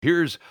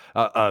Here's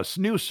a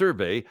new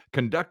survey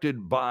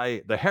conducted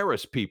by the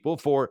Harris people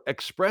for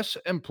Express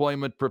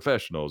Employment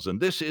Professionals.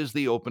 And this is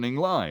the opening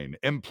line.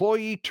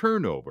 Employee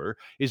turnover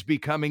is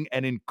becoming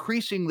an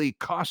increasingly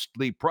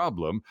costly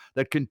problem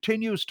that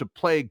continues to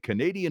plague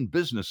Canadian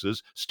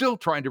businesses still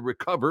trying to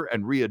recover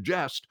and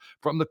readjust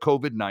from the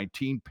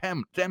COVID-19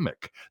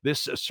 pandemic.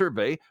 This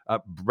survey,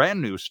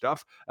 brand new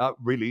stuff,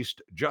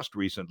 released just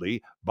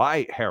recently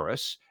by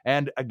Harris,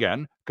 and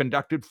again,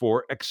 conducted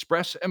for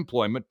Express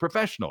Employment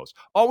Professionals.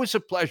 Always a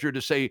pleasure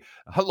to say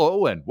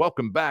hello and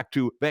welcome back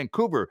to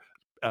Vancouver.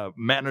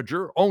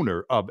 Manager,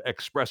 owner of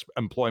Express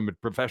Employment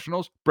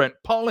Professionals, Brent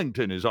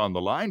Pollington is on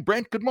the line.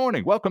 Brent, good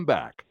morning. Welcome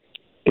back.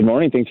 Good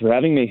morning. Thanks for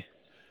having me.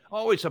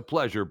 Always a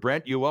pleasure,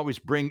 Brent. You always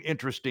bring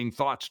interesting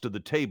thoughts to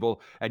the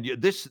table. And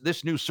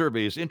this new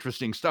survey is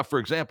interesting stuff. For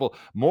example,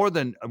 more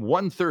than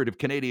 1/3 of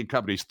Canadian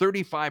companies,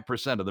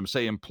 35% of them,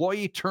 say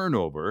employee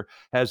turnover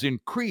has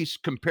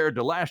increased compared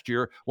to last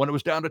year when it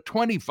was down to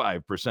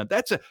 25%.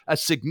 That's a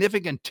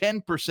significant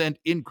 10%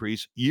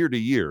 increase year to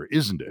year,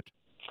 isn't it?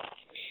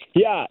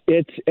 Yeah,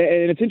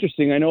 it's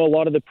interesting. I know a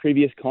lot of the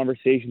previous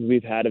conversations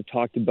we've had have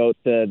talked about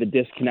the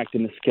disconnect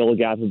and the skill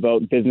gap,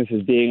 about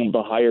businesses being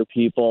able to hire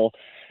people.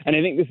 And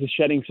I think this is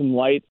shedding some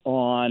light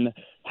on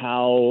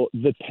how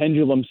the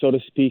pendulum, so to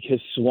speak,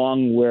 has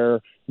swung, where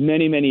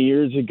many, many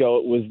years ago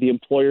it was the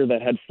employer that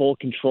had full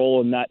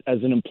control, and that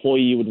as an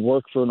employee you would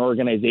work for an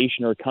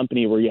organization or a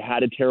company where you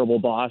had a terrible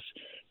boss,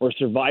 where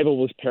survival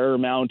was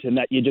paramount, and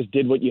that you just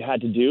did what you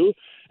had to do.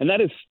 And that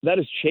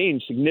has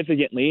changed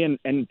significantly. And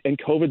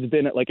COVID's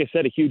been, like I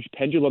said, a huge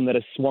pendulum that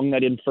has swung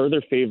that in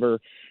further favor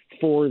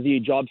for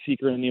the job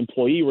seeker and the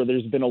employee, where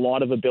there's been a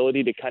lot of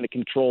ability to kind of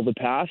control the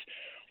path.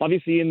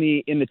 Obviously, in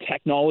the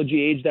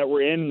technology age that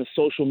we're in, the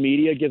social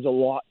media gives a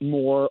lot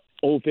more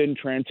open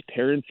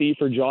transparency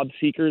for job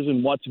seekers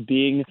and what's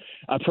being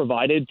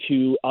provided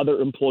to other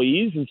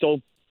employees. And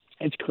so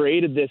it's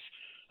created this,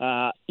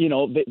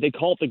 they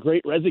call it the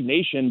Great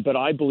Resignation, but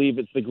I believe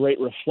it's the Great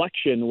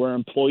Reflection, where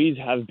employees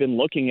have been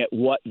looking at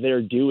what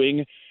they're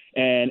doing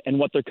and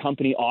what their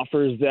company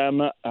offers them,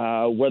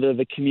 whether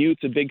the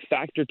commute's a big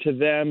factor to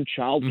them,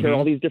 childcare,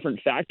 all these different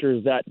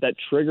factors that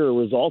trigger a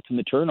result in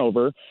the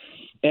turnover.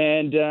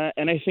 And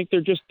I think they're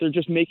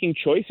just making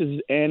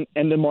choices, and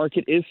the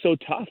market is so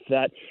tough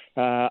that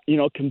a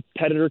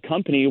competitor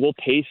company will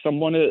pay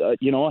someone a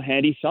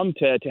handy sum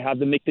to have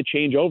them make the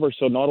change over.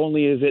 So not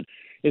only is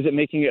it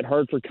making it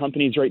hard for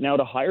companies right now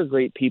to hire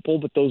great people,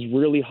 but those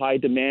really high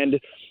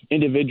demand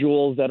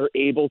individuals that are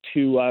able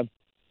to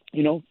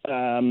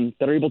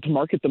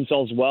market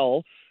themselves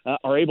well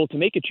are able to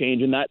make a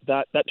change, and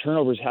that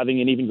turnover is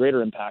having an even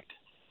greater impact.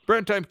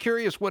 Brent, I'm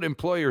curious what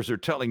employers are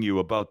telling you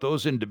about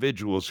those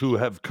individuals who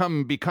have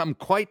become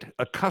quite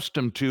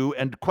accustomed to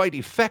and quite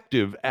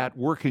effective at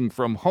working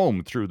from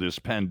home through this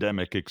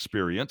pandemic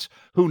experience,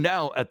 who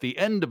now, at the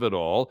end of it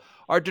all,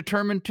 are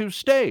determined to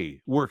stay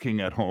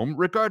working at home,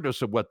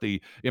 regardless of what the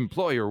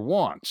employer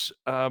wants.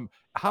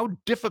 How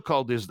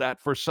difficult is that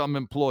for some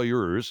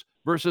employers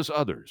versus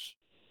others?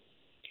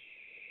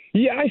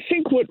 Yeah, I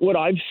think what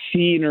I've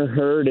seen or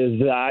heard is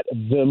that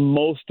the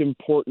most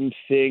important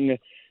thing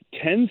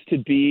tends to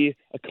be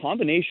a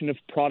combination of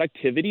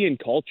productivity and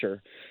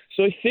culture.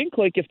 So I think,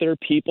 like, if there are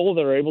people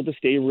that are able to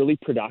stay really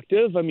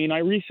productive, I mean, I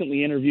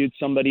recently interviewed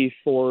somebody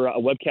for a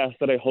webcast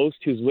that I host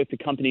who's with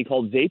a company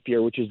called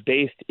Zapier, which is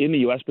based in the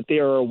U.S., but they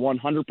are a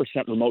 100%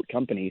 remote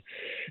company.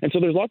 And so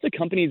there's lots of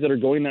companies that are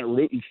going that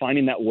route and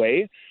finding that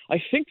way. I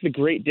think the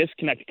great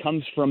disconnect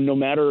comes from no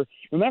matter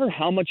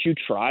how much you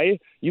try,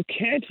 you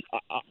can't,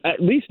 at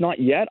least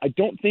not yet, I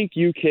don't think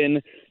you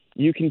can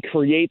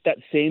create that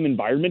same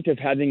environment of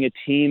having a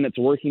team that's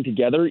working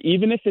together,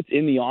 even if it's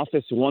in the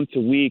office once a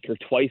week or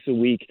twice a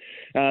week.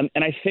 And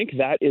I think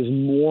that is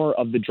more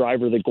of the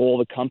driver. The goal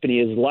of the company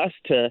is less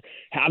to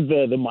have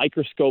the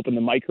microscope and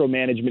the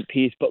micromanagement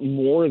piece, but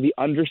more the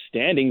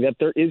understanding that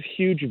there is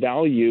huge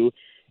value.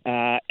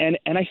 And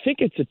I think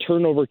it's a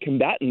turnover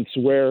combatants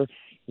where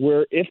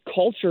if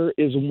culture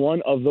is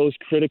one of those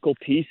critical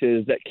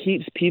pieces that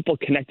keeps people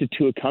connected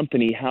to a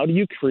company, how do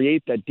you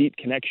create that deep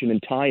connection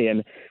and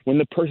tie-in when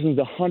the person's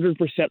 100%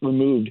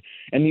 removed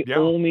and the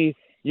only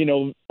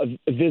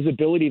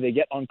visibility they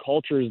get on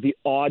culture is the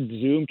odd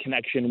Zoom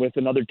connection with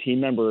another team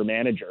member or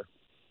manager?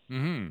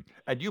 Mm-hmm.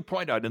 And you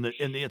point out in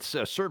its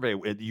survey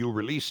you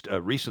released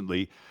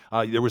recently,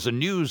 there was a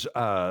news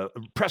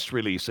press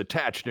release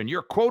attached, and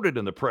you're quoted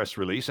in the press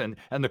release, and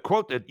the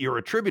quote that you're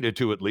attributed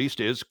to, at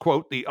least, is,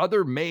 quote, "The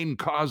other main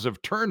cause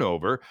of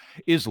turnover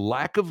is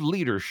lack of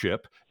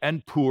leadership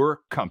and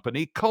poor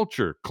company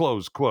culture,"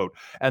 close quote.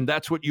 And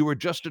that's what you were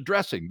just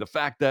addressing, the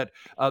fact that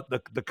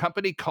the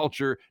company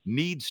culture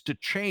needs to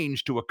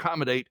change to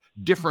accommodate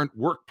different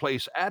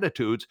workplace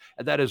attitudes,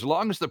 and that as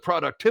long as the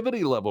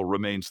productivity level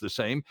remains the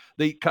same,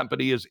 the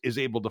company is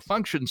able to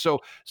function. So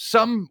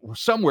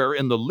somewhere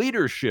in the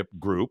leadership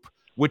group,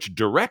 which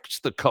directs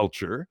the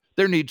culture,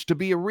 there needs to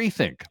be a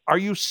rethink. Are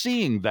you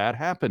seeing that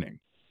happening?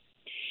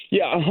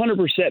 Yeah,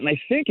 100%. And I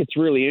think it's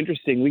really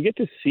interesting. We get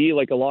to see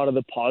like a lot of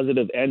the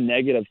positive and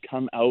negative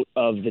come out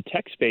of the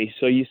tech space.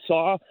 So you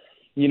saw,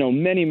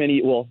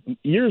 many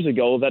years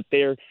ago that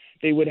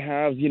they would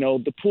have,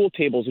 the pool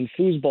tables and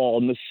foosball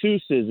and the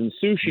Seuss's and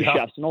sushi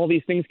chefs and all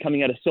these things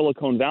coming out of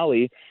Silicon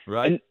Valley.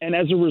 Right. And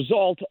as a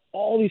result,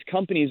 all these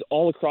companies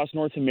all across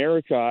North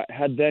America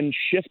had then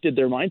shifted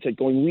their mindset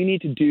going, we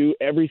need to do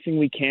everything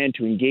we can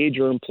to engage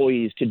our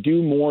employees, to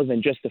do more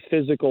than just the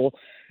physical,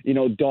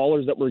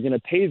 dollars that we're going to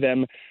pay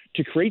them,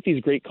 to create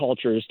these great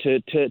cultures, to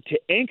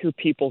anchor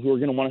people who are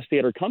going to want to stay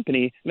at our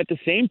company. And at the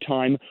same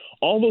time,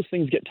 all those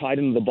things get tied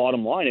into the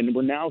bottom line. And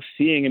we're now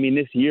seeing,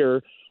 this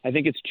year, I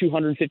think it's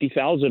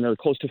 250,000 or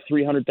close to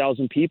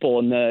 300,000 people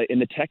in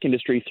the tech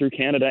industry through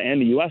Canada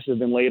and the U.S. have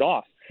been laid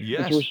off.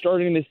 Yes. And so we're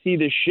starting to see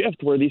this shift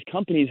where these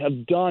companies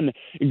have done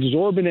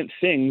exorbitant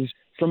things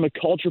from a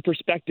culture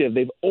perspective.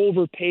 They've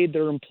overpaid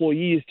their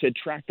employees to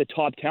attract the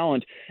top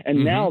talent.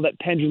 And now that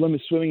pendulum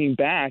is swinging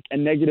back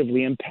and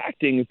negatively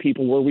impacting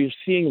people, where we're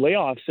seeing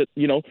layoffs at,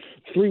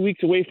 3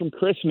 weeks away from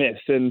Christmas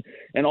and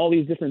all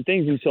these different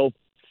things. And so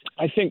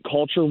I think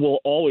culture will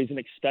always, and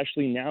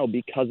especially now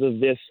because of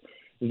this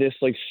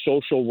like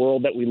social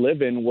world that we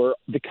live in, where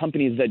the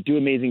companies that do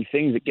amazing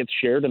things, it gets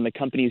shared, and the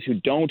companies who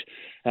don't,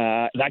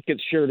 that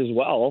gets shared as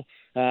well.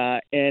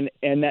 And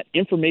that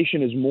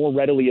information is more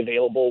readily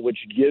available, which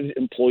gives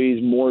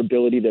employees more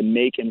ability to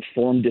make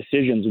informed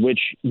decisions, which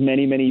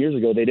many, many years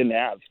ago they didn't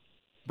have.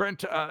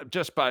 Brent,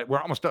 we're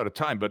almost out of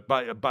time, but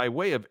by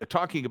way of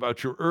talking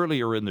about you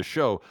earlier in the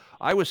show,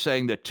 I was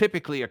saying that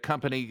typically a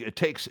company, it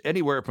takes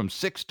anywhere from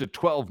 6 to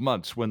 12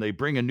 months when they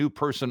bring a new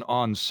person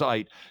on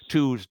site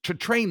to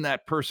train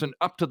that person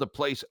up to the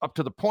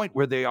point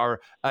where they are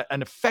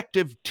an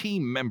effective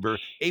team member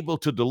able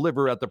to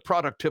deliver at the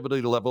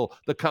productivity level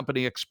the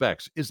company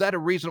expects. Is that a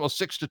reasonable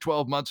 6 to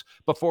 12 months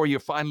before you're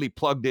finally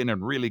plugged in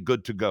and really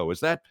good to go? Is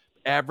that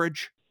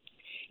average?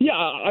 Yeah,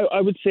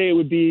 I would say it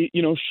would be,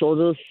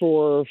 shorter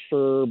for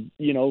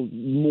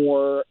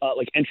more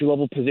like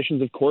entry-level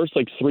positions, of course.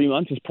 Like 3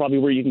 months is probably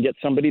where you can get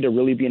somebody to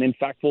really be an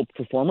impactful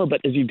performer.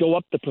 But as you go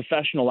up the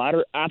professional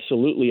ladder,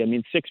 absolutely.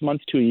 6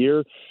 months to a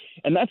year.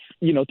 And that's,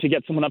 to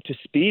get someone up to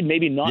speed,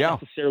 maybe not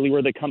necessarily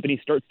where the company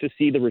starts to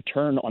see the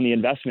return on the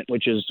investment,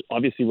 which is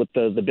obviously what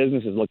the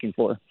business is looking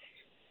for.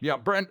 Yeah,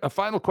 Brent, a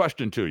final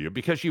question to you,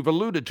 because you've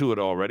alluded to it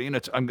already,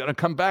 and I'm going to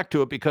come back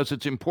to it because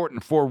it's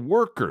important for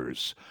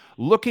workers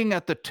looking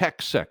at the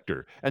tech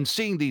sector and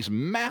seeing these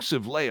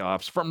massive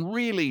layoffs from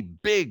really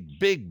big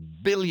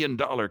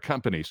billion-dollar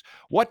companies.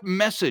 What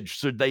message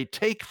should they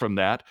take from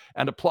that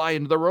and apply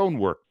in their own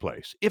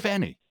workplace, if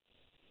any?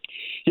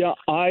 Yeah,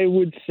 I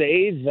would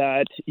say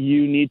that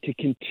you need to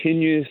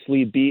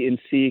continuously be in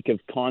seek of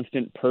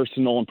constant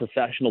personal and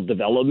professional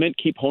development.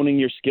 Keep honing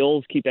your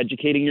skills, keep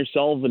educating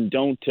yourself, and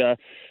don't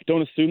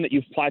assume that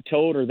you've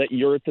plateaued or that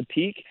you're at the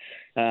peak.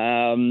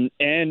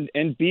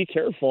 And be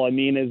careful. As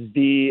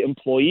the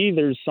employee,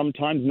 there's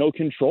sometimes no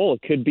control.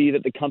 It could be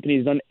that the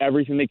company's done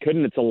everything they could,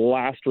 and it's a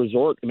last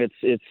resort, and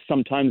it's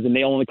sometimes the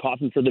nail in the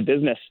coffin for the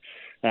business.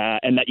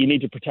 And that you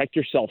need to protect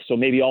yourself. So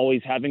maybe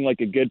always having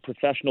like a good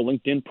professional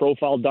LinkedIn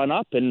profile done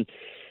up, and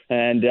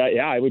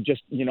I would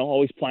just,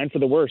 always plan for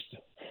the worst.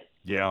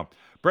 Yeah.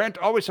 Brent,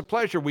 always a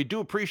pleasure. We do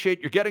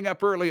appreciate you getting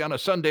up early on a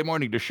Sunday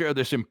morning to share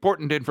this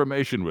important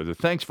information with us.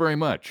 Thanks very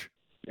much.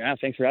 Yeah,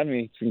 thanks for having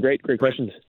me. It's been great questions.